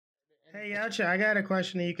Hey, Yacha, I got a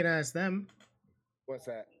question that you can ask them. What's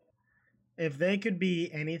that? If they could be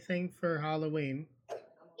anything for Halloween,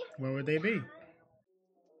 what would they be?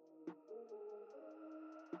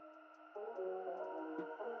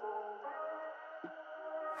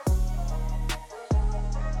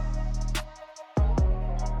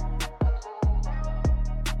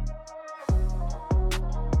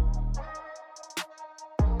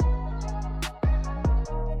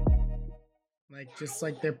 Like, just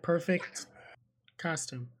like their perfect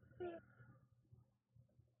costume.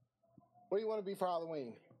 What do you want to be for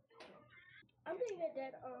Halloween? I'm being a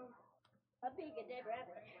dead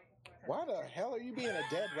rabbit. Why the hell are you being a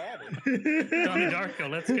dead rabbit? Donnie Darko,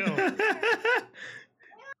 let's go. He's not a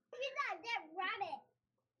dead rabbit.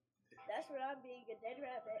 That's what I'm being, a dead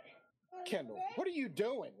rabbit. Kendall, what are you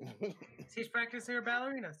doing? She's practicing her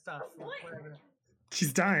ballerina stuff. Whatever.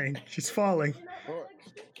 She's dying. She's falling.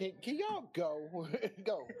 Can y'all go?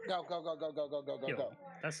 Go. Yo,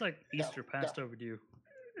 that's like Easter past overdue.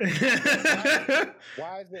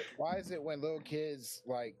 Why is it when little kids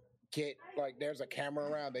like get like there's a camera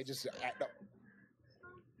around, they just act up?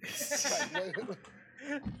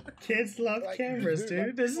 Kids love Like, cameras,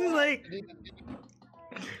 dude. This is like.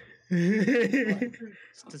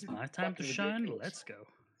 It's my time to shine. Let's go.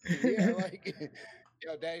 Yeah, like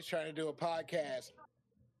yo, Daddy's trying to do a podcast.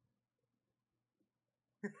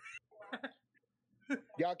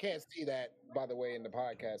 Y'all can't see that, by the way, in the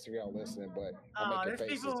podcast if y'all listening, but I'm making There's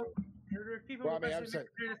faces. people Well, I who mean, I'm turn saying-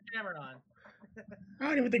 his camera on. I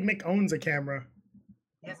don't even think Mick owns a camera.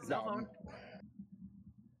 He has a cell phone.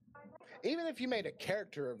 Even if you made a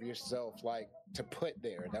character of yourself, like to put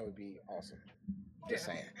there, that would be awesome. Just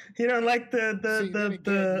saying. You know, like the See, then again,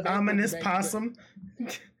 Mick would ominous make possum.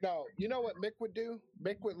 No, you know what Mick would do?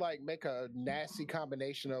 Mick would like make a nasty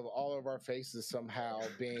combination of all of our faces somehow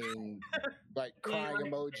being like crying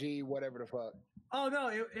emoji, whatever the fuck. Oh no,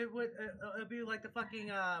 it would it'd be like the fucking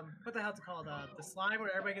what the hell's it called? The slime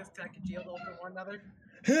where everybody gets congealed over one another.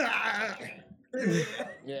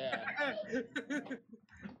 Yeah.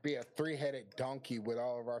 Be a 3-headed donkey with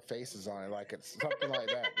all of our faces on it, like it's something like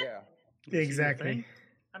that. Yeah. You see the Exactly. thing?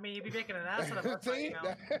 I mean, you'd be making an ass of us, See? you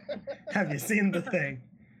know. Have you seen the thing?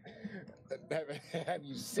 Have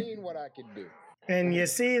you seen what I can do? And you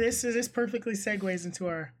see, this perfectly segues into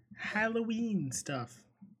our Halloween stuff.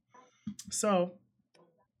 So,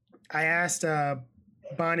 I asked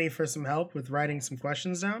Bonnie for some help with writing some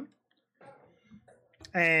questions down.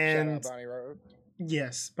 And Shout out Bonnie Rose.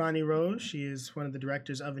 yes, Bonnie Rose. She is one of the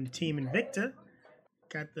directors of Team Invicta.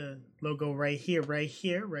 Got the logo right here.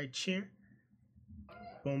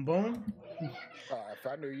 Boom, boom. If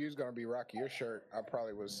I knew you was gonna be rocking your shirt, I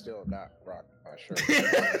probably would still not rock my shirt.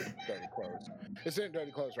 Dirty clothes. It's in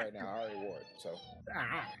dirty clothes right now. I already wore it. So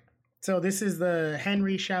So this is the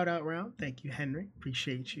Henry shout out round. Thank you, Henry.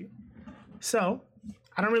 Appreciate you. So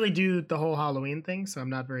I don't really do the whole Halloween thing, so I'm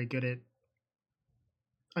not very good at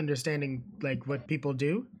understanding like what people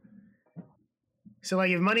do. So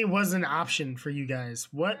like if money was an option for you guys,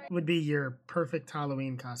 what would be your perfect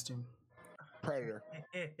Halloween costume? Predator.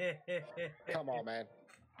 Come on, man.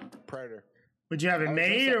 Predator. Would you have it I would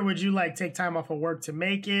made, dress up- or would you like take time off of work to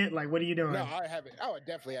make it? Like, what are you doing? No, I haven't. I would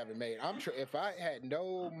definitely have it made. I'm sure if I had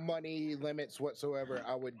no money limits whatsoever,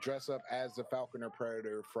 I would dress up as the Falcon or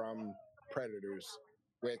Predator from Predators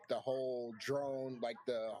with the whole drone, like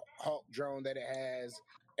the Hulk drone that it has,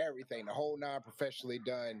 everything, the whole non-professionally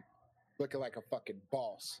done, looking like a fucking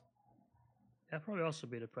boss. I'd probably also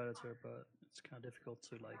be the Predator, but it's kind of difficult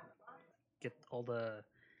to like get all the,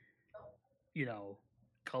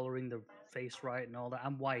 coloring the face right and all that.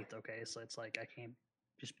 I'm white, okay, so it's like I can't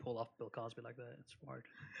just pull off Bill Cosby like that. It's hard.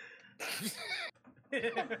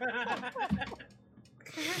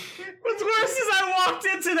 What's worse is I walked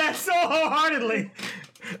into that so wholeheartedly.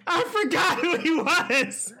 I forgot who he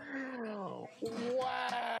was.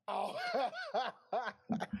 Wow.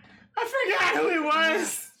 I forgot who he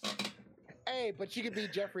was. Hey, but you could be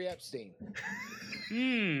Jeffrey Epstein.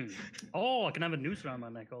 Oh, I can have a noose around my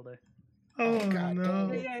neck all day. Oh, God no.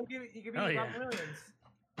 damn. Yeah, you could be Hell Bob yeah. Williams.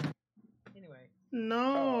 Anyway.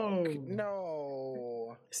 No.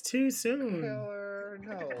 No. It's too soon. Killer,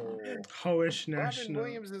 no. Hoish Robin National.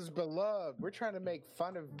 Williams is beloved. We're trying to make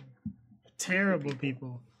fun of. Terrible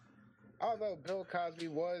people. Although Bill Cosby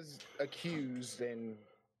was accused and,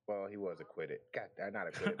 well, he was acquitted. God, not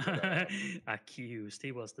acquitted. But, Accused.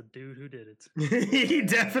 He was the dude who did it. He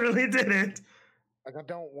definitely did it. like, I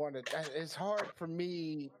don't want to. It's hard for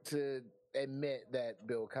me to admit that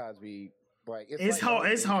Bill Cosby, like, It's like the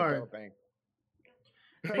it's Dave hard. Chappelle thing.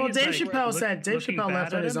 Well, It's Dave like, Chappelle said Dave looking Chappelle bad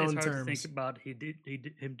left on at his him, own it's hard to terms. think about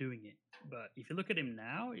him doing it. But if you look at him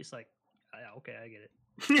now, it's like, yeah, okay, I get it.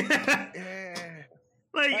 Yeah.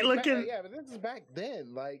 like Like, looking. yeah, but this is back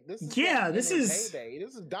then. Like this is Yeah, back in this his is- heyday.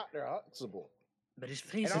 This is Dr. Huxtable. But his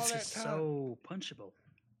face all is that just time- so punchable.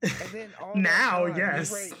 And then all Now, that time, yes.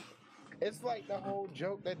 he raped, it's like the whole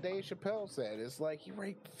joke that Dave Chappelle said. It's like he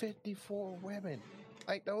raped 54 women.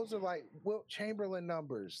 Like those are like Wilt Chamberlain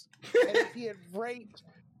numbers. And if he had raped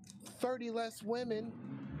 30 less women,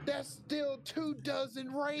 that's still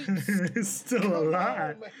 24 rapes. It's still a Come on,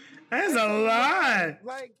 lot. man. That's That's a lot.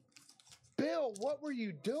 Like, Bill, what were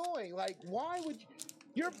you doing? Like, why would you?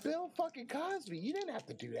 You're Bill fucking Cosby. You didn't have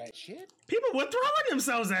to do that shit. People were throwing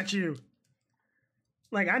themselves at you.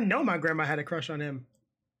 Like, I know my grandma had a crush on him.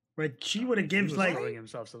 Like, she would have He given, was like, throwing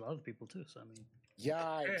himself to other people too. So I mean,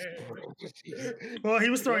 Yikes. well, he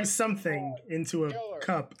was throwing Yeah. something into a Killer.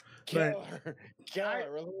 cup. But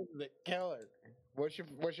Killer, Elizabeth Killer. What's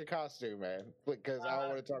your costume, man? Because I don't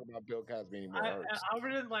want to talk about Bill Cosby anymore. I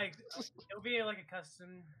wouldn't like. It would be like a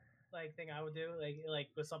custom like thing I would do, like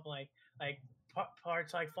with something like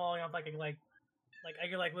parts like falling off, like I could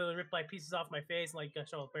like literally rip like pieces off my face and like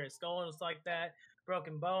show a pair of skull and stuff like that.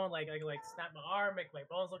 Broken bone, like I could like snap my arm, make my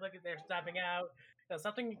bones look like they're snapping out.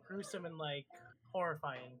 Something gruesome and like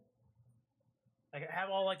horrifying. Like have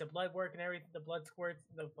all like the blood work and everything, the blood squirts,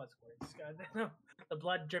 God, the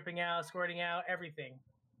blood dripping out, squirting out, everything.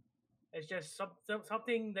 It's just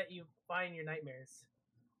something that you find in your nightmares.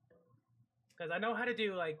 Because I know how to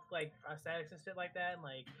do like prosthetics and shit like that,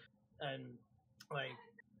 and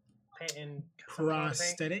painting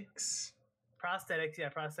prosthetics.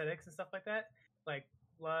 Prosthetics and stuff like that, like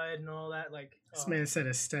blood and all that. Like This man said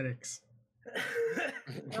aesthetics.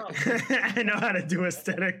 no, I know how to do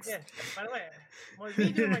aesthetics. yeah. By the way, when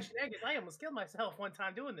me doing my shenanigans, I almost killed myself one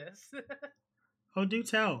time doing this. Oh, do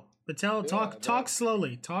tell. But tell, Yeah, talk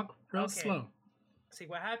slowly. Talk real Okay. slow. See,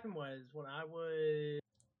 what happened was when I was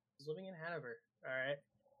living in Hanover, all right,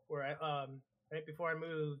 where I right before I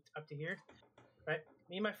moved up to here, right,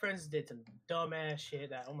 me and my friends did some dumbass shit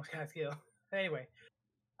that almost got killed. Anyway,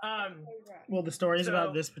 Well, the story is about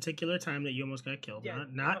So- this particular time that you almost got killed, Yeah,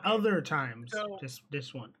 not okay. other times. So- Just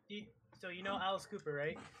this one. so you know Alice Cooper,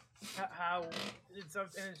 right? How it's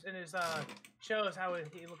in his shows how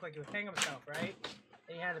he looked like he was hanging himself, right?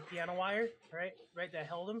 And he had a piano wire, right that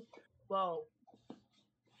held him. Well,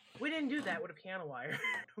 we didn't do that with a piano wire.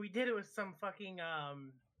 We did it with some fucking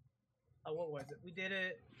what was it? We did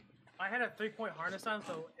it. I had a 3-point harness on,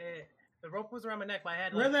 so the rope was around my neck. But I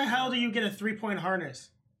had Where like, the hell do you get a 3-point harness?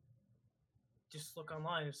 just look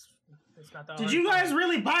online. It's not that. Did hard you to guys find.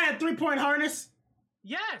 really buy a 3-point harness?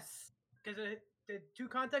 Yes, because the 2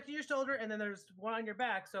 contacts in your shoulder, and then there's one on your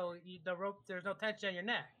back, so the rope there's no tension on your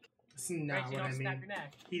neck. That's Right, not so you what don't I snap mean. your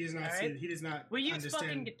neck. He does not Alright? see. He does not We use fucking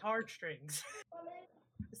understand. guitar strings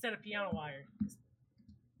instead of piano wire.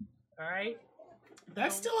 All right.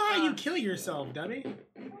 That's still how you kill yourself, dummy.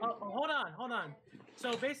 Oh, hold on.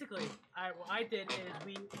 So basically, what I did is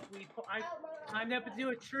I climbed up into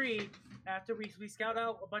a tree after we scout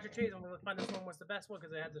out a bunch of trees and we found this one was the best one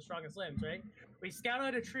because it had the strongest limbs, right? We scout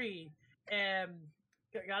out a tree and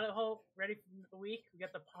got it whole ready for the week. We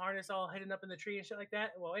got the harness all hidden up in the tree and shit like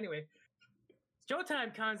that. Well, anyway,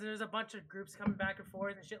 showtime comes and there's a bunch of groups coming back and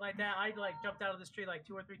forth and shit like that. I like jumped out of this tree like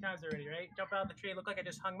 2 or 3 times already, right? Jump out of the tree, looked like I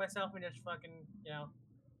just hung myself and just fucking,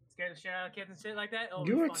 scared the shit out of kids and shit like that. Oh, it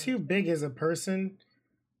You was are funny. too big as a person.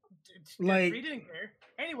 The like- tree didn't care.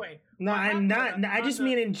 Anyway, No, what I'm happened not. was I just on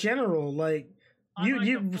mean the- in general. Like on, you, like,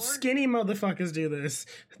 you the fourth- skinny motherfuckers do this.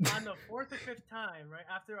 on the 4th or 5th time, right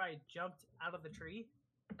after I jumped out of the tree,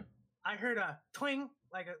 I heard a twing,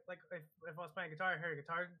 like if I was playing guitar, I heard a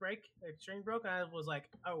guitar break, a string broke, and I was like,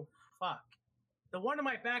 oh fuck. The one on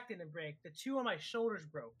my back didn't break. The 2 on my shoulders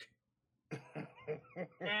broke.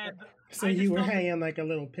 And So I just you were felt it- hanging like a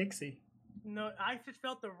little pixie. No, I just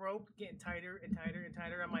felt the rope getting tighter and tighter and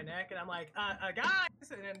tighter on my neck, and I'm like, guys,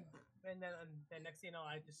 and then next thing you know,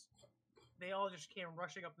 they all just came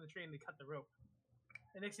rushing up to the tree and they cut the rope.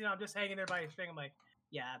 And next thing you know, I'm just hanging there by a string. I'm like,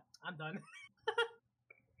 yeah, I'm done.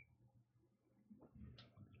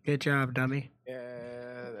 Good job, dummy.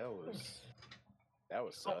 Yeah, that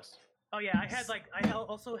was sus. Oh yeah, I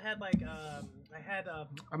also had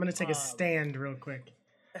I'm gonna take a Um, stand real quick.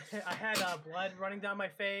 I had blood running down my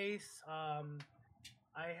face.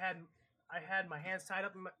 I had my hands tied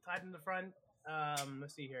in the front.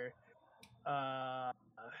 Let's see here.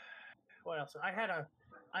 What else? I had a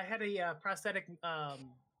prosthetic. What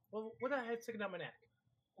did I have sticking down my neck?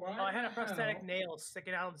 Oh, I had a prosthetic nail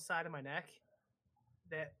sticking out on the side of my neck.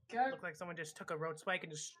 That looked like someone just took a road spike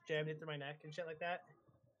and just jammed it through my neck and shit like that.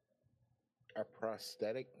 A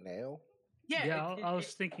prosthetic nail? Yeah, it- I was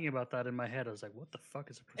it- thinking about that in my head. I was like, what the fuck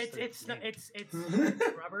is a prosthetic? it's not, nail? it's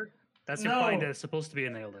rubber. That's implying No. that it's supposed to be a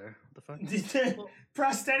nail there. What the fuck? Well,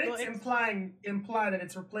 Prosthetics well, it's- imply that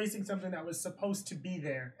it's replacing something that was supposed to be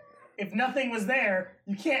there. If nothing was there,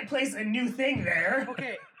 you can't place a new thing there.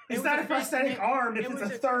 Okay. It's it not was a prosthetic fake- arm if it it's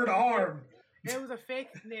was a third arm. It was a fake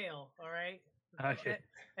nail, all right. Okay.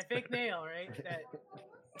 A fake nail, right?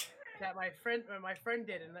 That my friend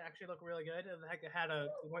did, and it actually looked really good. And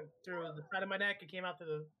it went through the side of my neck. It came out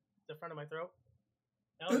to the front of my throat.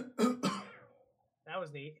 That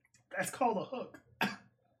was neat. That's called a hook.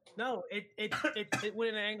 No, it went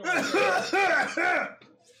in an angle. Like that.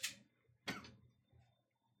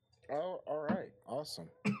 Oh, all right, awesome.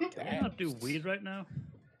 Can we not do weed right now?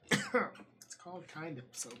 It's called kind of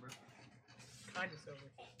sober. Kind of silver.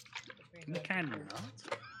 We kind of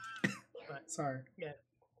not. Sorry.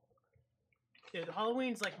 Dude,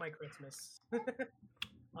 Halloween's like my Christmas.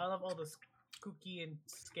 I love all the spooky and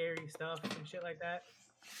scary stuff and shit like that.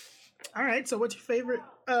 All right. So, what's your favorite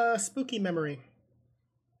spooky memory?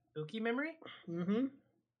 Spooky memory? Mm-hmm.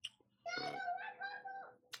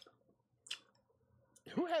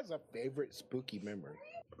 Who has a favorite spooky memory?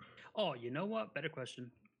 Oh, you know what? Better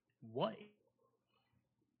question. What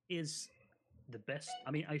is the best?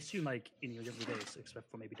 I mean, I assume like in your younger days, except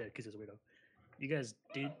for maybe Dead Kids is a weirdo. You guys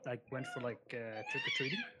went for like trick or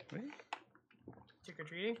treating, right? Trick or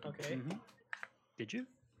treating? Okay. Mm-hmm. Did you?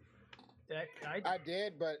 I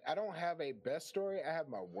did, but I don't have a best story. I have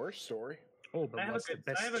my worst story. Oh, but I have a what's the good-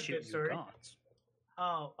 I best have a shit good you story. got?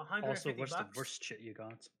 Oh, 150 Also, what's bucks. the worst shit you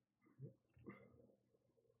got?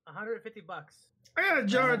 150 bucks. I got a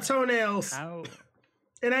jar of toenails, How?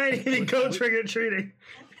 and I didn't even Which- go which- trick or treating.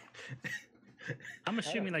 I'm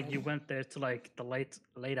assuming like you went there to like the late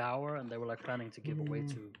hour, and they were like planning to give away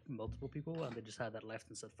to multiple people, and they just had that left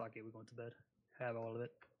and said, "Fuck it, we're going to bed. Have all of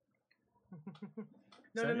it."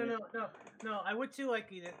 No, Is no, that no, it? no, no, no. I went to like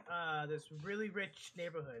this really rich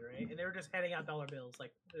neighborhood, right? And they were just handing out dollar bills,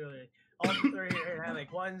 like literally. All they had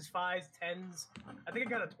like ones, fives, tens. I think I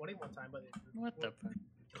got a 20 one time, but What the fuck?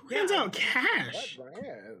 Who hands out cash? What,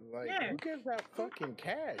 man? Like, Yeah. who gives out fucking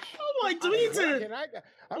cash? I'm like, do we need to? Can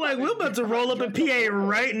I'm Like, we're about to roll up in PA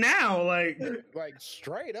right now. Like, Like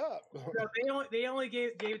straight up. no, they only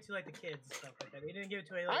gave it to like the kids and stuff like that. They didn't give it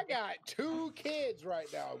to any. I Like, got 2 kids right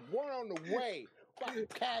now. One on the way. Fucking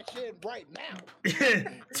cash in right now.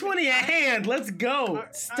 20 a hand. Let's go.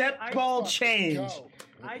 I- Step I- ball Fucking change. go.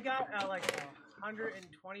 I got like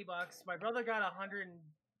 120 bucks. My brother got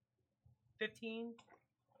 115,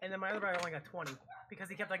 and then my other brother only got 20 because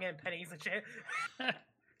he kept on getting pennies and shit.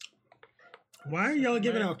 Why are y'all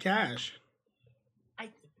giving out cash?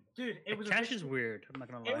 Dude, it was a Cash rich- is weird. I'm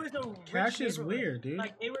not gonna It lie. was a rich Cash is neighborhood. weird, dude.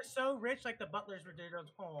 Like they were so rich, like the butlers were there.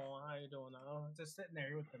 Oh, how you doing? Oh, just sitting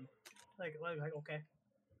there with them, like okay.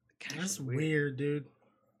 Cash That's is weird, dude.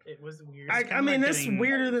 It was weird. I kinda mean, like that's getting-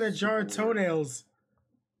 weirder than a jar of toenails.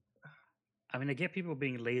 I mean, I get people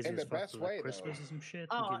being lazy In the as fuck best for like, way, though. Christmas or some shit.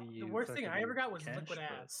 Oh, and giving the you worst thing I fucking ever got was cash, liquid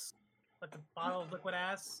but- ass. Like the bottle of liquid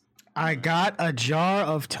ass. I got a jar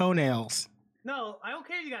of toenails. No, I don't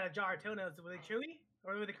care if you got a jar of toenails. Were they chewy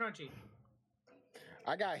or were they crunchy?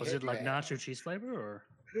 I got Was hit it like in the- nacho cheese flavor or?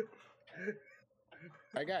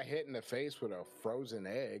 I got hit in the face with a frozen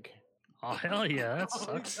egg. Oh hell yeah, that Oh,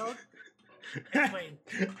 sucks. no. Explain.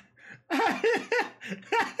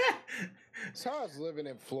 So I was living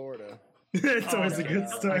in Florida. It's always a yeah. good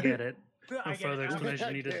I story. get it. I No get further it.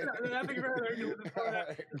 explanation needed. Nothing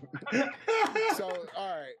further. So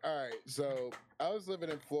all right. So I was living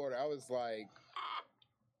in Florida. I was like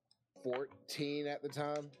 14 at the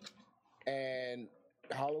time, and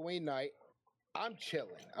Halloween night, I'm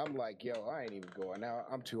chilling. I'm like, yo, I ain't even going out.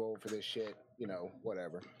 I'm too old for this shit. You know,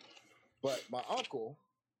 whatever. But my uncle,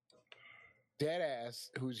 dead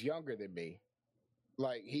ass, who's younger than me,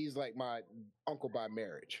 like he's like my uncle by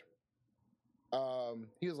marriage.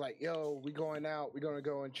 He was like, yo, we going out, we're gonna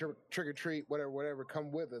go and trick or treat, whatever, come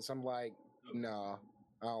with us. I'm like, nah,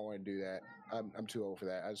 I don't want to do that. I'm too old for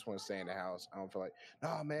that. I just want to stay in the house. I don't feel like,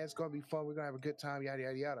 nah, man, it's gonna be fun, we're gonna have a good time, yada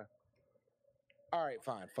yada yada. All right,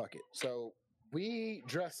 fine, fuck it. So we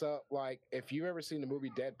dress up like, if you've ever seen the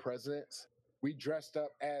movie Dead Presidents, we dressed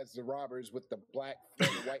up as the robbers with the black and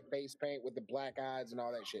white face paint with the black eyes and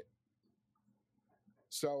all that shit.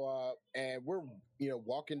 So and we're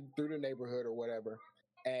walking through the neighborhood or whatever,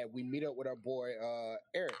 and we meet up with our boy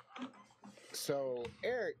Eric. So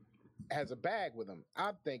Eric has a bag with him.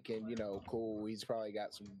 I'm thinking, cool, he's probably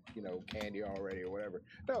got some, candy already or whatever.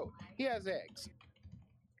 No, he has eggs.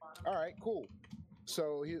 All right, cool.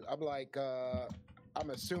 So I'm like, I'm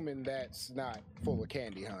assuming that's not full of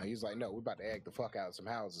candy, huh? He's like, no, we're about to egg the fuck out of some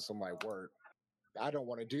houses. I'm like, word. I don't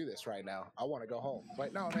want to do this right now. I want to go home. It's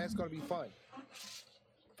like, no, man, it's gonna be fun.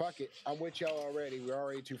 Fuck it. I'm with y'all already. We're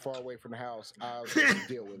already too far away from the house. I'll just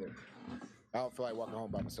deal with it. I don't feel like walking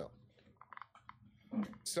home by myself.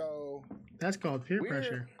 So That's called peer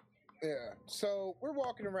pressure. yeah. So we're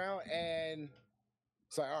walking around and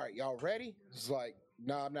it's like, all right, y'all ready? It's like,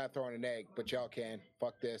 no, I'm not throwing an egg, but y'all can.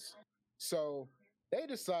 Fuck this. So they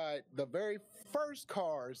decide the very first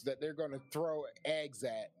cars that they're gonna throw eggs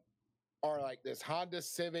at are like this Honda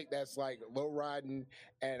Civic that's like low riding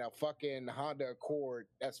and a fucking Honda Accord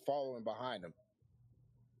that's following behind them.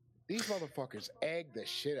 These motherfuckers egg the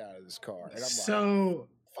shit out of this car. And I'm So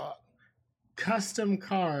like, fuck. custom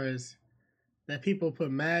cars that people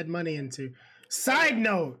put mad money into. Side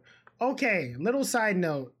note. Okay, little side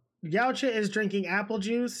note. Yautja is drinking apple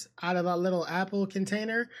juice out of a little apple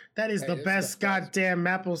container. That is Hey, the this is best the best. goddamn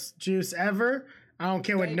apple juice ever. I don't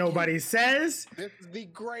care what Thank nobody you. says. This is the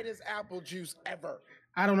greatest apple juice ever.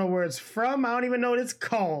 I don't know where it's from. I don't even know what it's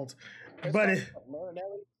called. It's But like it,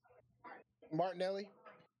 Martinelli?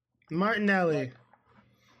 Martinelli. Like-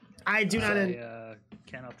 I do not. I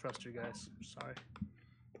cannot trust you guys. Sorry.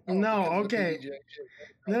 Oh, No, because of the okay. PDJ shit.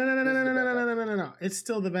 No, no, no, no, This no, is no, the no, best no, no, no, no, no. It's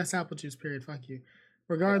still the best apple juice. Period. Fuck you.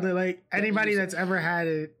 Regardless, like anybody that's ever had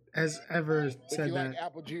it has ever If said you that. like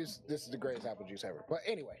apple juice, this is the greatest apple juice ever. But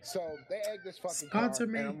anyway, so they egg this fucking Sponsor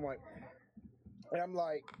car, me. and I'm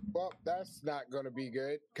like, well, that's not gonna be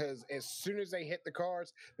good because as soon as they hit the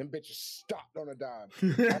cars, them bitches stopped on a dime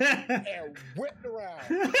and whipped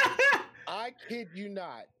around. I kid you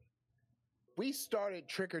not. We started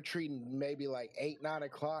trick or treating maybe like 8, 9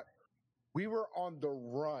 o'clock. We were on the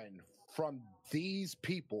run from these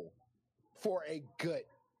people for a good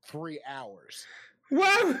 3 hours.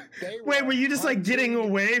 What? They Wait, were you just like getting hunting.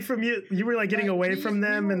 away from you? You were like getting Like, away we- from we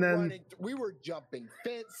them, were and then running- we were jumping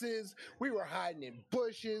fences. We were hiding in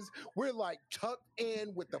bushes. We're like tucked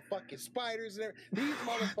in with the fucking spiders and everything. These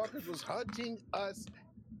motherfuckers was hunting us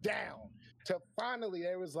down. To finally,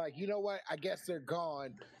 they was like, you know what? I guess they're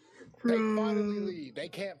gone. They finally leave. They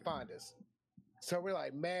can't find us. So we're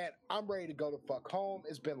like, man, I'm ready to go the fuck home.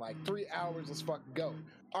 It's been like 3 hours. Let's fucking go.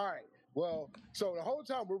 All right. Well, so the whole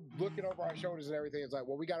time we're looking over our shoulders and everything. It's like,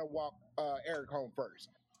 well, we got to walk Eric home first.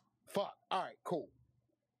 Fuck. All right, cool.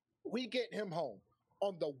 We get him home.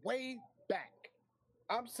 On the way back,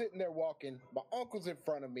 I'm sitting there walking. My uncle's in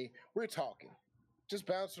front of me. We're talking. Just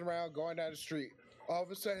bouncing around, going down the street. All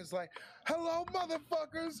of a sudden, it's like, hello,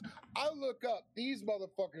 motherfuckers. I look up. These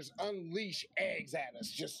motherfuckers unleash eggs at us.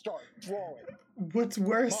 Just start throwing. what's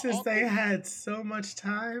worse My is they uncle- had so much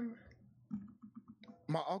time.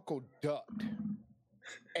 My uncle ducked.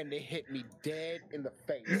 And they hit me dead in the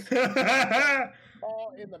face.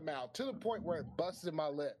 All in the mouth. To the point where it busted my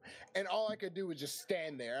lip. And all I could do was just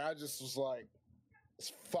stand there. I just was like,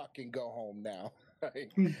 let's fucking go home now.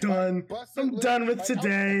 Like, I'm done. busted I'm lip, done with like,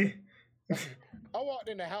 today. I walked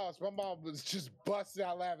in the house. My mom was just busting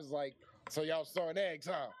out laughing. It's like, so y'all throwing eggs,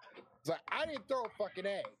 huh? It's like, I didn't throw a fucking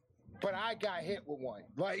egg, but I got hit with one.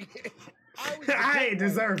 Like, I was the I good one.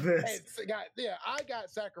 deserve this. And I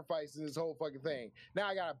got sacrificed in this whole fucking thing. Now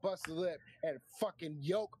I got a busted lip and fucking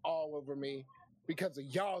yolk all over me because of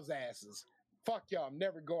y'all's asses. Fuck y'all. I'm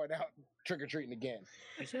never going out trick or treating again.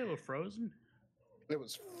 You say they were frozen? It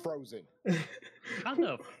was frozen. How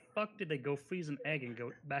the fuck did they go freeze an egg and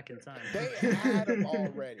go back in time? They had them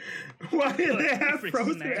already. Why do they Look, have freezing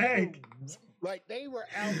frozen egg. eggs? Like they were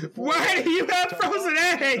out. before Why do you have to frozen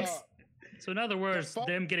fuck it eggs? up. So in other words, fuck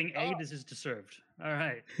them getting up. egged is deserved. All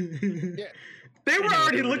right. Yeah. They were know what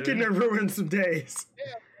already they were looking to doing. ruin some days.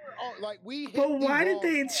 Oh, like we. Hit But the why did wrong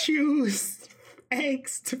they part. choose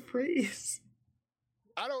eggs to freeze?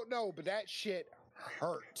 I don't know, but that shit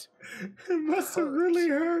hurt. It must have really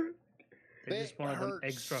hurt. They just wanted them hurt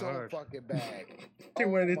extra so hard. fucking bad. They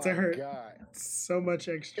wanted it to my hurt. God. So much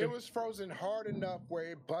extra. It was frozen hard enough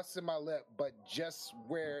where it busted my lip, but just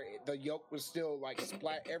where the yolk was still like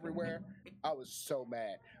splat everywhere, I was so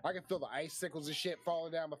mad. I could feel the icicles and shit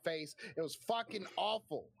falling down my face. It was fucking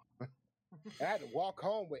awful. I had to walk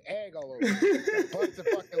home with egg all over me. Busted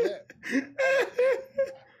fucking lip.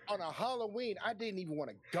 On a Halloween I didn't even want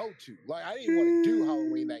to go to. Like, I didn't want to do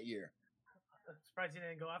Halloween that year. I'm surprised you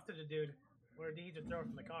didn't go after the dude. Or did he just throw it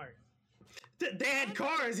from the car? They had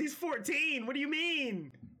cars. He's 14. What do you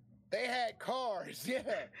mean? They had cars, yeah.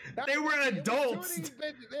 They were it was adults. two of these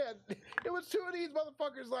bitches, yeah. It was two of these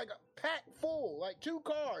motherfuckers like packed full, like two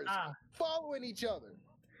cars following each other.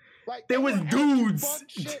 Like There they was were out to dudes. fuck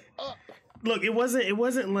shit up. Look, it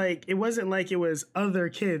wasn't like it was other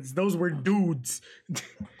kids. Those were dudes.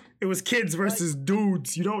 It was kids versus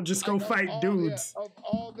dudes. You don't just go Like, fight dudes. Of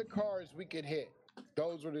all the cars we could hit,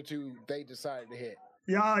 Those were the two they decided to hit.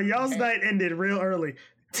 Y'all's night ended real early.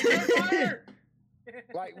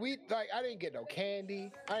 Like I didn't get no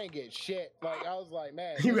candy. I didn't get shit. Like I was like,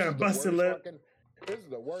 man, You this got a is the busted worst lip. This is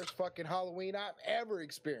the worst fucking Halloween I've ever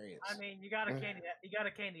experienced. I mean, you got a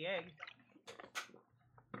candy egg.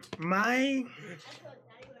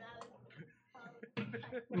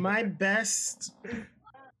 My best.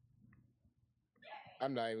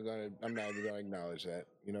 I'm not even gonna acknowledge that.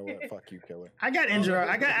 You know what? Fuck you, killer. I got injured.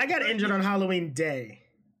 I got injured on Halloween day.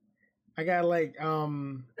 I got like all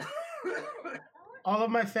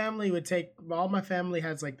my family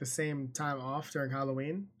has like the same time off during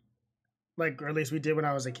Halloween. Like, or at least we did when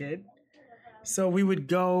I was a kid. So we would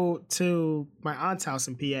go to my aunt's house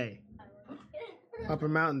in PA, Upper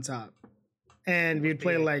Mountaintop, and we'd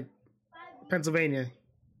play like Pennsylvania.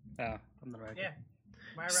 Oh, I'm the right. Yeah.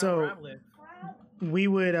 So where I live. we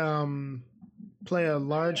would play a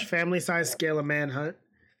large family-sized scale of Manhunt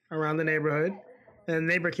around the neighborhood, and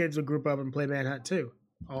neighbor kids would group up and play Manhunt too,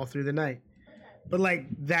 all through the night. But like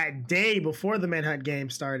that day before the Manhunt game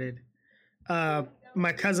started,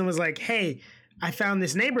 my cousin was like, "Hey, I found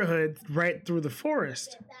this neighborhood right through the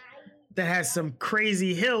forest that has some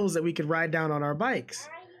crazy hills that we could ride down on our bikes."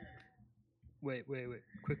 Wait.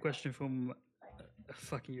 Quick question from a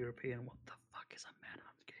fucking European. What the fuck is a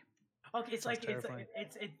Manhunt game? Okay, it's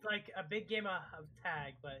like a big game of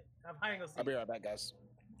tag, but I'm hiding those. I'll be right back, guys.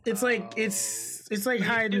 It's like it's like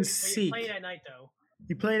hide and seek. You play it at night though.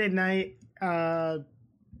 You play it at night.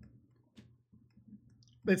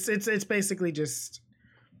 It's basically just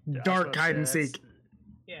Yeah, I was dark about to hide say, and that's- seek.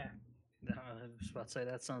 Yeah. I was about to say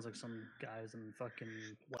that sounds like some guys in fucking.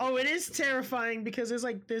 Oh, it is terrifying because there's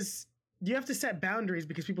like this. You have to set boundaries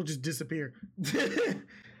because people just disappear.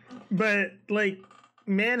 But like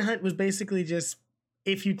Manhunt was basically just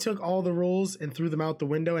if you took all the rules and threw them out the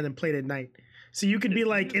window and then played at night. So you could be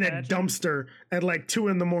like in a dumpster at like 2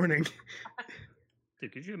 a.m.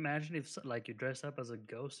 Dude, could you imagine if like you dressed up as a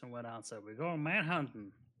ghost and went outside? We're going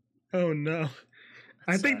manhunting. Oh no.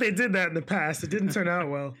 I think they did that in the past. It didn't turn out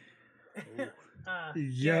well.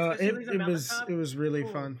 Yeah, especially the it was really Ooh.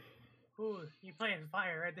 fun. Ooh, you playing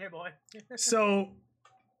fire right there, boy. So,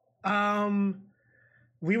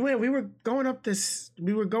 we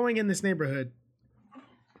were going in this neighborhood.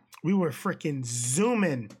 We were freaking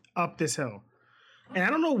zooming up this hill. And I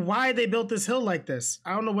don't know why they built this hill like this.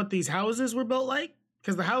 I don't know what these houses were built like,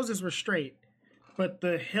 because the houses were straight, but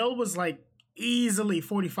the hill was like easily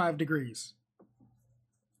 45 degrees.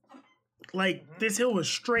 Like this hill was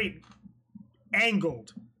straight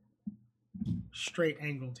angled. Straight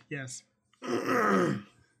angled, yes. All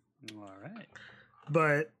right.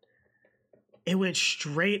 But it went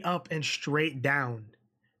straight up and straight down.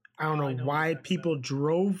 I don't know why people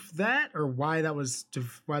drove that or why that was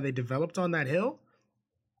why they developed on that hill.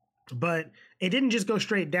 But it didn't just go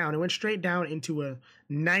straight down. It went straight down into a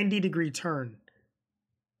 90-degree turn.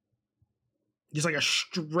 Just like a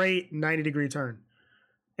straight 90-degree turn.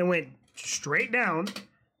 It went straight down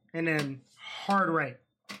and then hard right.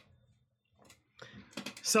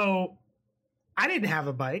 So I didn't have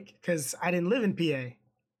a bike because I didn't live in PA.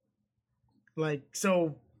 Like,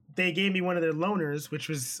 so they gave me one of their loaners, which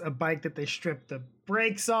was a bike that they stripped the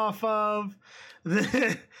brakes off of.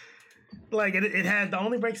 Like, it had, the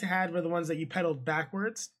only brakes it had were the ones that you pedaled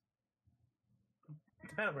backwards.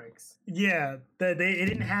 Pedal brakes. Yeah, it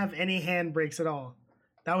didn't have any hand brakes at all.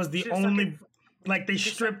 That was the only, like, they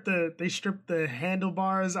stripped the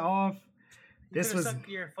handlebars off. This was stuck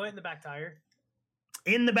your foot in the back tire.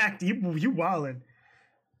 In the back. You wildin'.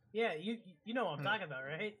 Yeah, you know what I'm talking about,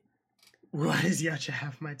 right? Why does Yacha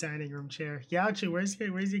have my dining room chair? Yacha, where's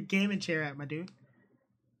your gaming chair at, my dude?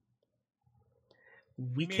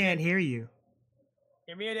 We can't hear you.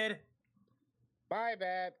 You're muted. My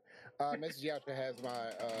bad. Mrs. Yacha has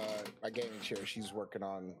my gaming chair. She's working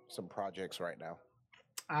on some projects right now.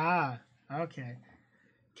 Ah, okay.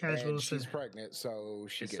 Casual. And she's pregnant, so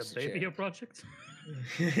she It's gets a the baby chair. a project.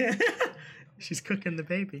 She's cooking the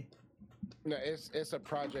baby. No, it's a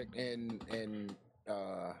project in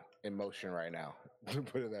motion right now. To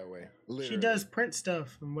put it that way. Literally. She does print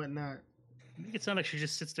stuff and whatnot. Make it sound like she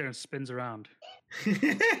just sits there and spins around.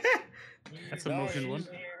 That's the No, motion one.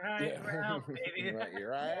 she's- Right, around, baby. You're right. You're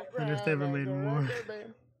right. Wonder if they ever made more.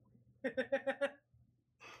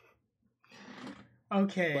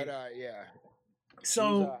 Okay. But yeah.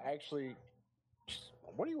 So she's, actually,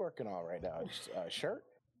 what are you working on right now? Just a shirt?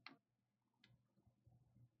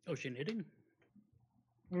 Oh, she knitting?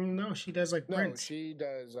 no, she does like No, prints. she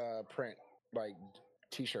does print, like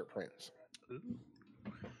t-shirt prints. Ooh.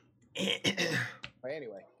 But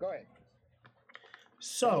anyway, go ahead.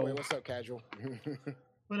 So, wait, what's up, casual?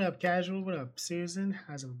 what up, Casual? What up, Susan?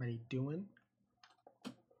 How's everybody doing?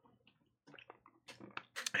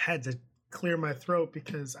 I had to clear my throat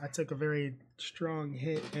because I took a very strong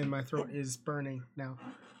hit and my throat is burning now.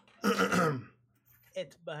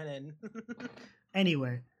 It's burning.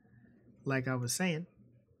 Anyway, like I was saying,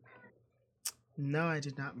 no, I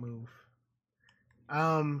did not move.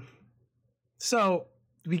 So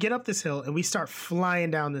we get up this hill and we start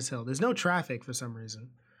flying down this hill. There's no traffic for some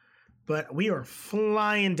reason, but we are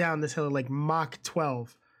flying down this hill at like Mach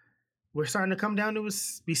 12. We're starting to come down to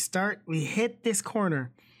us. We hit this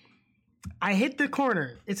corner. I hit the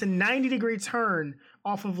corner. It's a 90-degree turn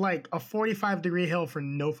off of like a 45-degree hill for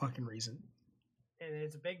no fucking reason. And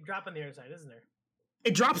it's a big drop on the other side, isn't there?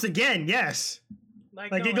 It drops again, yes.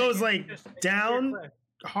 Like no, it goes it's like just a sheer down, cliff.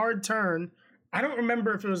 hard turn. I don't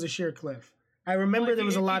remember if it was a sheer cliff. I remember if there you-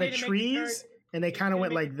 was a if you lot of didn't make the turn- trees, and they if you kind of didn't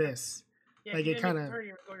went make like the turn- this. Yeah, Like, if you it didn't make kinda- the turn,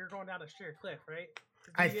 you're going down a sheer cliff, right?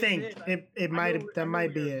 'Cause I you think did, like, it I might know- I that know might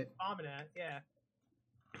where be you're it. bombing at, yeah.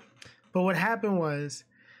 But what happened was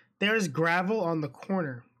there's gravel on the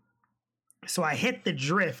corner. So I hit the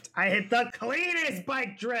drift. I hit the cleanest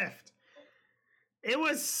bike drift. It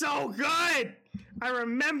was so good. I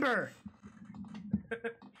remember.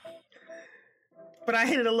 But I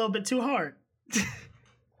hit it a little bit too hard.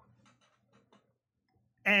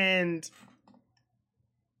 And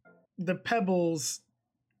the pebbles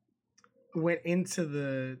went into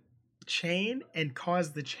the chain and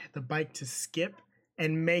caused the bike to skip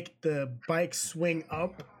and make the bike swing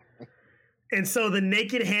up. And so the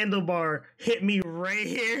naked handlebar hit me right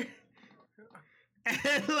here.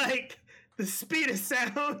 And like the speed of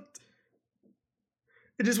sound,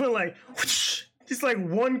 it just went like whoosh, just like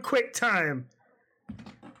one quick time.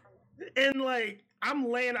 And like I'm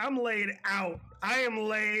laid out. I am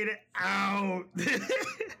laid out.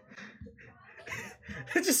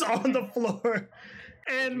 Just on the floor.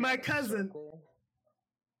 And my cousin.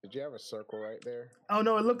 Did you have a circle right there? Oh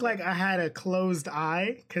no, it looked like I had a closed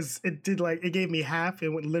eye because it gave me half. It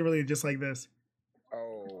went literally just like this.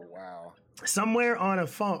 Oh wow. Somewhere on a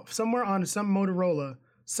phone, somewhere on some Motorola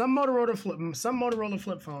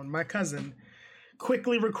flip phone, my cousin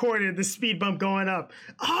quickly recorded the speed bump going up.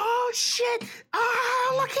 Oh shit!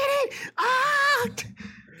 Oh, look at it! Ah!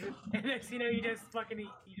 And next thing you know, you just fucking eat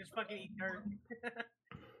dirt.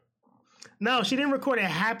 No, she didn't record it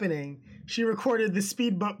happening. She recorded the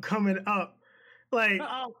speed bump coming up. Like,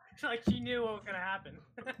 Oh, like she knew what was gonna happen.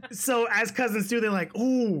 so as cousins do, they're like,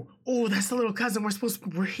 ooh, that's the little cousin.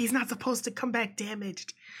 He's not supposed to come back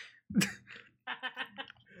damaged.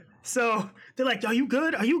 So they're like, are you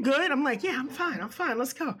good? Are you good? I'm like, yeah, I'm fine.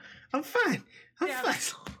 Let's go. I'm fine. Yeah. Fine.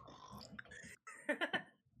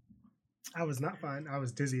 I was not fine. I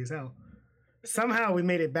was dizzy as hell. Somehow we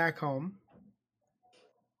made it back home.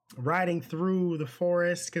 Riding through the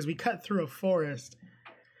forest, because we cut through a forest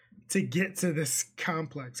to get to this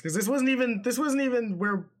complex. Because this wasn't even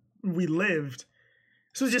where we lived.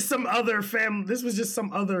 This was just some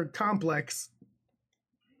other complex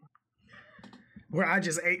where I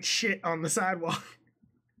just ate shit on the sidewalk.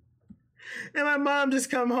 And my mom just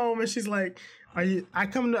come home and she's like, I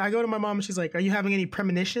go to my mom and she's like, are you having any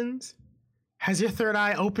premonitions? Has your third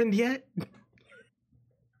eye opened yet?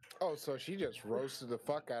 Oh, so she just roasted the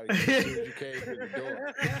fuck out of you as soon as you came through the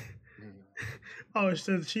door. Oh,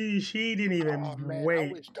 so she didn't even Oh man, I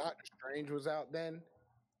wait. wish Doctor Strange was out then.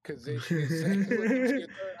 Cause then she would say, look at your third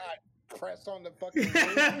eye, press on the fucking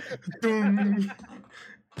Boom.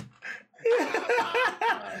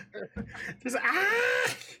 Just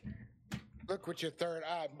Look with your third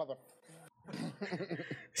eye, mother.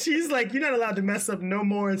 She's like, you're not allowed to mess up no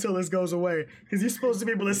more until this goes away. Because you're supposed to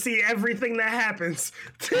be able to see everything that happens.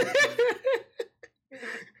 I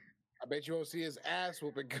bet you won't see his ass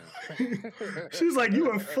whooping. She was like, you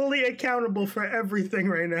are fully accountable for everything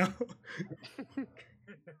right now.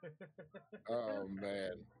 Oh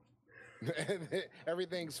man.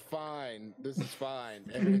 Everything's fine. This is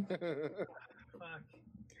fine. Fuck.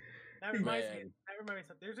 That reminds me. Man. That reminds me. Of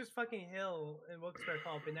something. There's this fucking hill in Wilkes-Barre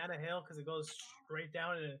called Banana Hill because it goes straight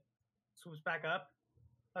down and it swoops back up.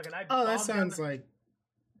 Fucking, I Oh, that bombed down sounds the- like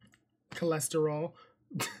cholesterol.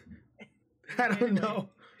 I don't Anyway, know.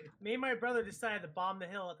 Me and my brother decided to bomb the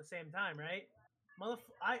hill at the same time, right?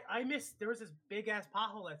 I missed. There was this big ass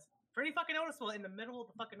pothole that's pretty fucking noticeable in the middle of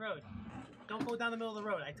the fucking road. Don't go down the middle of the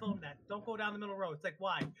road. I told him that. Don't go down the middle of the road. It's like,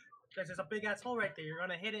 why? Because there's a big ass hole right there. You're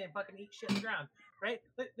gonna hit it and fucking eat shit in the ground, right?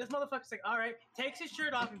 This motherfucker's like, all right, takes his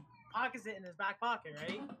shirt off and pockets it in his back pocket,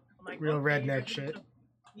 right? I'm like, Real okay, redneck you're- shit.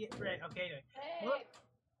 Yeah, right. Okay. Anyway.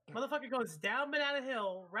 Motherfucker goes down banana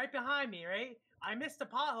hill right behind me, right? I missed the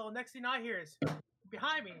pothole. Next thing I hear is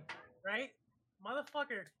behind me, right?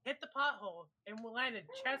 Motherfucker hit the pothole and landed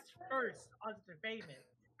chest first onto the pavement.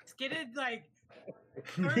 Skidded like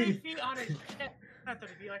 30 feet on his chest. Not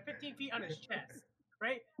 30 feet, like 15 feet on his chest.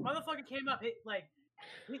 Right? Motherfucker came up, hit like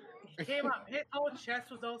he came up, his whole chest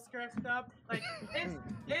was all scratched up. Like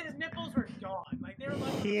his nipples were gone. Like they were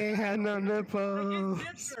like He ain't had no like nipples. his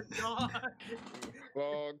nips were gone.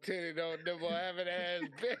 Long titty don't nibble having ass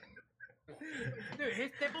bitch. Dude, his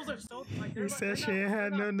nipples are so like He they're like, said she ain't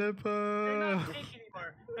had no they're nipples. not pink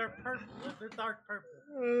anymore. They're purple. They're dark purple.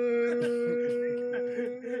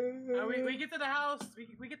 We get to the house.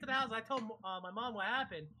 We get to the house. I told my mom what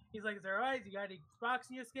happened. He's like, "Is that alright? You got any rocks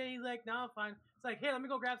in your skin?" He's like, "No, I'm fine." It's like, "Hey, let me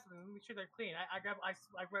go grab something. Make sure they're clean." I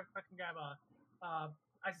fucking grab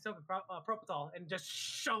isotonic propofol and just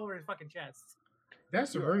shove over his fucking chest.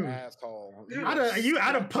 That's You're an rude. asshole.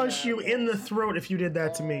 I'd have punched you in the throat if you did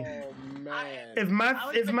that to me. Oh man.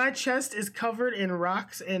 If my chest is covered in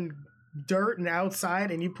rocks and dirt and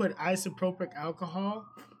outside, and you put isopropyl alcohol,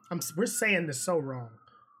 we're saying this so wrong.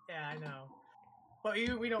 Yeah, I know. But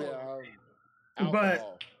we don't.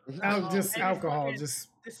 Alcohol. Just And alcohol, fucking- just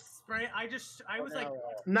This spray. I was like,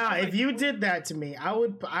 nah. If you did that to me, I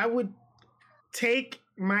would take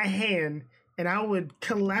my hand and I would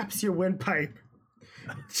collapse your windpipe.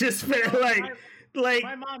 Just for, like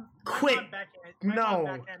my mom. quick.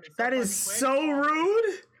 No, that is so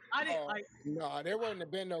rude. I didn't like. No, there wouldn't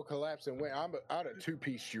have been no collapsing. I'd have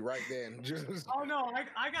two-pieced you right then. Just Oh no,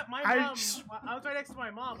 I got my I mom. just- I was right next to my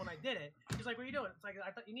mom when I did it. She's like, "What are you doing?" It's like, "I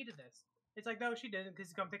thought you needed this." It's like, "No, she didn't, because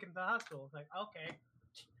you come take him to the hospital." It's like, okay.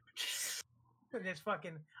 And this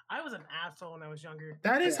fucking, I was an asshole when I was younger.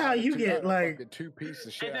 That is how you get like. two pieces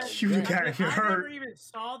of shit. And then- out. You Yeah. got I hurt. never even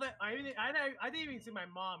saw that. I didn't even see my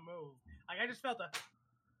mom move. Like I just felt the.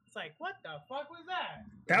 It's like, what the fuck was that?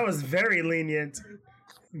 That was very lenient.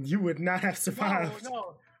 You would not have survived.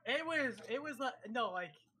 No, it was like no,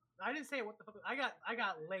 like I didn't say what the fuck. I got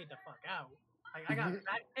laid the fuck out. Like I got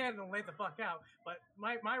backhanded and laid the fuck out. But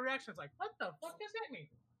my reaction is like, what the fuck does that mean?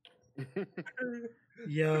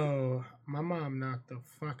 Yo, my mom knocked the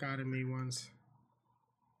fuck out of me once.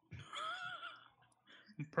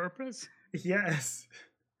 Purpose? Yes.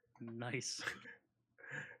 Nice.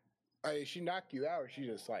 Hey, she knocked you out, or she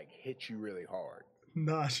just like hit you really hard?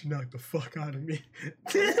 Nah, she knocked the fuck out of me.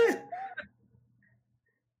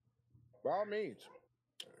 By all means,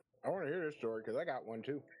 I want to hear this story because I got one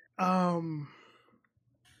too.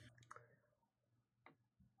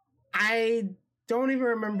 I don't even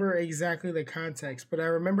remember exactly the context, but I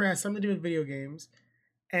remember it had something to do with video games,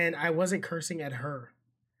 and I wasn't cursing at her,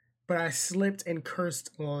 but I slipped and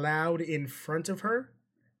cursed loud in front of her,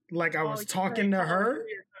 like I was talking to her.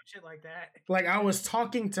 Shit like that. Like I was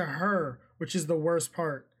talking to her, which is the worst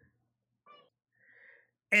part.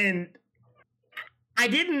 And I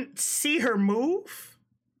didn't see her move,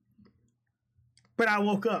 but I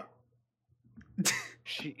woke up.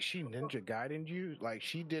 She ninja guided you, like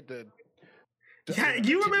she did the. Yeah,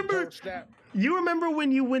 you remember? Snap. You remember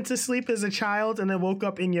when you went to sleep as a child and then woke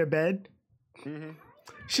up in your bed? Mm-hmm.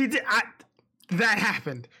 She did. That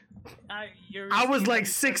happened. I was like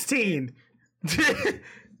 16.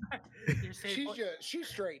 She's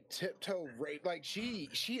straight tiptoe rape. Like she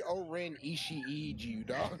Oren Ishii you,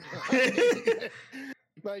 dog.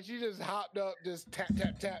 Like she just hopped up, just tap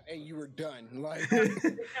tap tap, and you were done. Like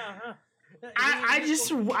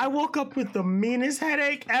I woke up with the meanest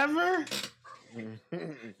headache ever.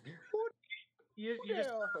 You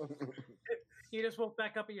just woke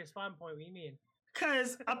back up at your spawn point. What do you mean?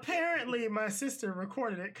 Cause apparently my sister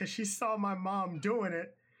recorded it because she saw my mom doing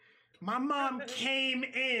it. My mom came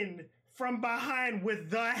in from behind with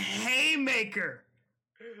the haymaker.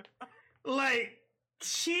 Like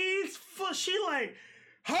she like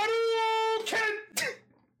Hadouken.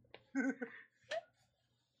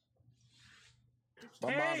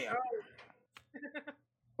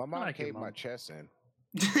 My mom like your caved my mom. chest in.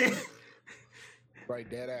 Right,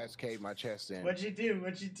 dead ass caved my chest in. What'd you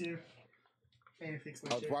do? Can't fix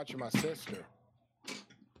my I was shit. watching my sister,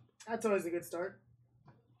 That's always a good start.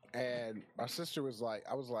 and my sister was like,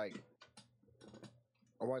 I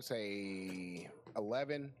want to say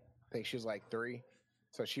 11. I think she was like 3,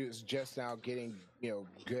 so she was just now getting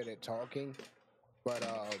good at talking. But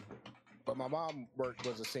my mom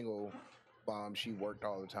was a single mom. She worked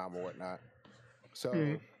all the time or whatnot. So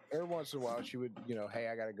every once in a while she would, hey,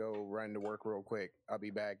 I gotta go run to work real quick. I'll be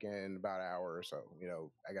back in about an hour or so.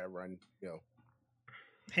 I gotta run.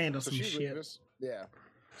 Handle So some she shit. leave us. Yeah.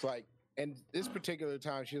 It's like, and this particular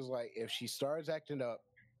time, she was like, if she starts acting up,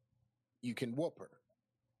 you can whoop her.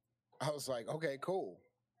 I was like, okay, cool.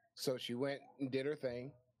 So she went and did her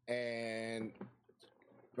thing, and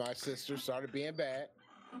my sister started being bad,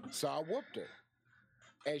 so I whooped her.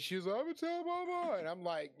 And she was like, I'm gonna tell mama. And I'm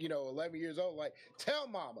like, 11 years old, like, tell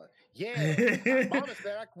mama. Yeah. Mama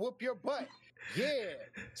said I could whoop your butt. Yeah.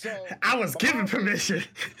 So I was my given mom- permission.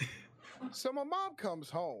 So my mom comes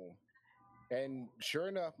home, and sure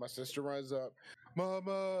enough, my sister runs up,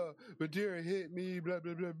 Mama, Madeira hit me, blah,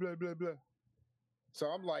 blah, blah, blah, blah, blah. So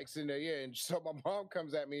I'm like sitting there, yeah. And so my mom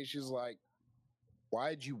comes at me and she's like,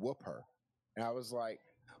 why'd you whoop her? And I was like,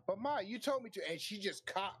 but Ma, you told me to. And she just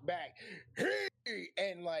copped back.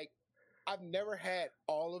 And like, I've never had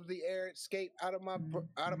all of the air escape out of my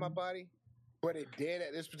body, but it did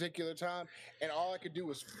at this particular time. And all I could do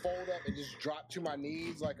was fold up and just drop to my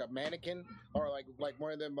knees like a mannequin or like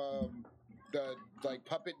one of them the like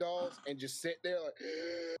puppet dolls and just sit there like.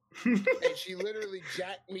 And she literally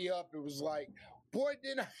jacked me up. It was like, boy,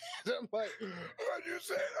 didn't I? I'm like, I just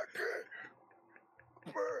said I could.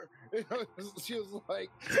 She was like,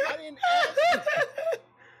 I didn't ask you.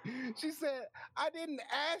 She said, I didn't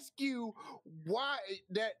ask you why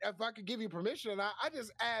that if I could give you permission. And I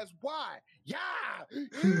just asked why. Yeah.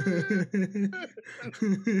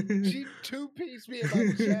 She two-pieced me in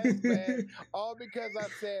my chest, man. All because I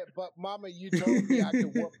said, but mama, you told me I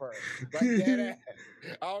could whoop her. Like that.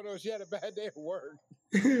 I don't know if she had a bad day at work.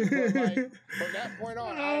 But like from that point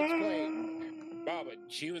on, I explained, Mama,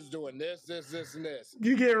 she was doing this, and this.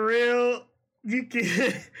 You get real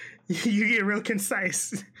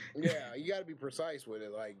concise. Yeah, you got to be precise with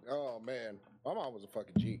it. Like, oh man, my mom was a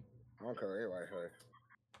fucking G. I don't care anybody her.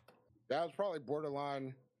 That was probably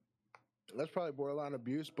borderline. That's probably borderline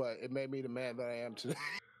abuse, but it made me the man that I am today.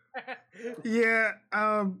 Yeah,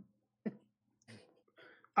 I've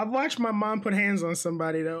watched my mom put hands on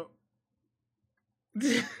somebody though.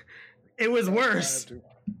 It was worse.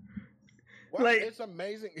 Well, Like- it's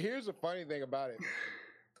amazing. Here's the funny thing about it.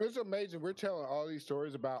 It's amazing. We're telling all these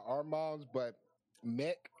stories about our moms, but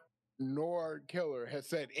Mick nor Killer has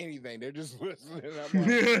said anything. They're just listening. I'm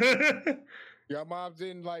like, your moms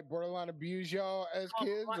didn't like borderline abuse y'all as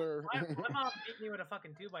kids, or my mom beat me with a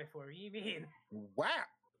fucking 2x4. What do you mean? wow.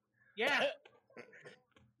 Yeah.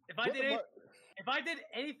 If I What the did fuck? if I did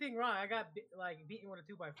anything wrong, I got beaten with a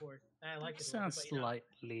 2x4. And I like it. Sounds but, you know.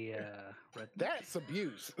 slightly red. That's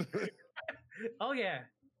abuse. Oh yeah.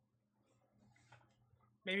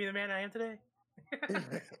 Maybe the man I am today.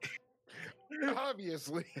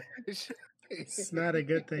 Obviously, It's not a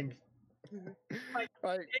good thing.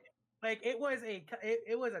 like Like it was a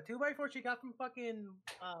 2x4 she got from fucking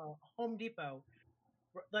Home Depot.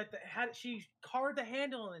 Like she carved the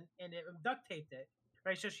handle and it duct taped it,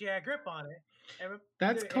 right? So she had a grip on it. And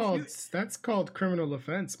That's if called criminal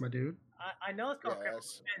offense, my dude. I know it's called criminal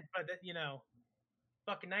yes. offense, but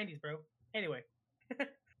fucking 90s, bro. Anyway,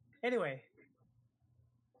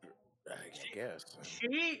 I guess.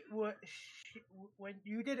 when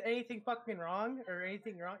you did anything fucking wrong or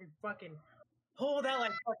anything wrong, you fucking pulled out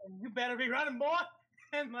like fucking, you better be running, boy.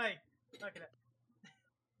 And like, look at it.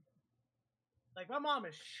 Like my mom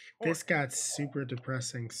is short. This got super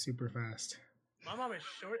depressing super fast. My mom is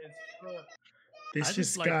short as fuck. This I just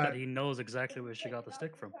just like got. that he knows exactly where she got the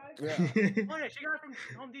stick from. Yeah. Oh yeah, she got it from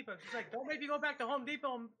Home Depot. She's like, don't make me go back to Home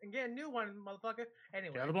Depot and get a new one, motherfucker.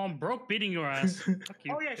 Anyway. The other one broke beating your ass. Fuck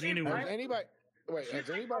you. Oh, yeah, Getting a new she- one. Has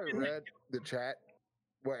anybody read the chat?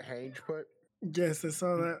 What Hange put? Yes, I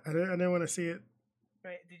saw that. I didn't want to see it.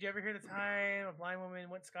 Right. Did you ever hear the time a blind woman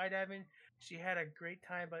went skydiving? She had a great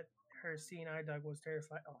time, but her seeing eye dog was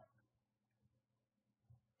terrified. Oh.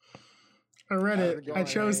 I read How's it. going, I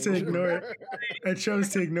chose to Hange? ignore it. I chose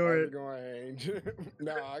to ignore How's it. it going, Hange?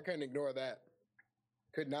 No, I couldn't ignore that.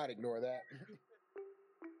 Could not ignore that.